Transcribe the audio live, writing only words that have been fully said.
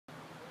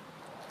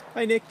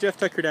Hi Nick, Jeff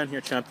Tucker down here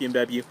at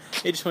BMW.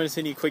 I just wanted to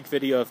send you a quick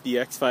video of the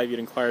X5 you'd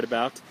inquired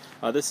about.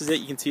 This is it.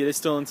 You can see it is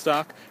still in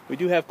stock. We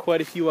do have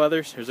quite a few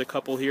others. There's a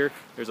couple here.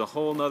 There's a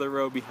whole nother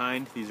row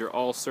behind. These are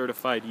all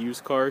certified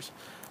used cars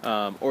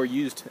or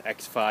used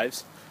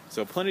X5s.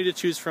 So plenty to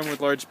choose from with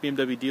large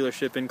BMW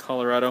dealership in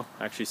Colorado.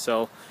 Actually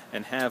sell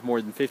and have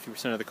more than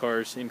 50% of the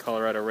cars in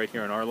Colorado right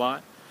here on our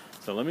lot.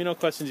 So let me know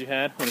questions you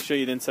had. I want to show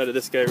you the inside of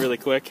this guy really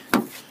quick.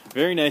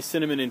 Very nice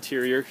cinnamon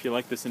interior. If you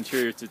like this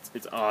interior,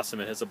 it's awesome.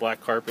 It has a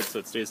black carpet so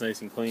it stays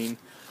nice and clean.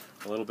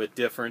 A little bit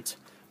different.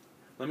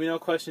 Let me know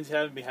questions you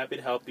have. I'd be happy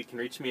to help. You can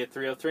reach me at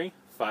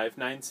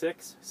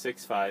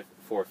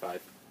 303-596-6545.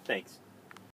 Thanks.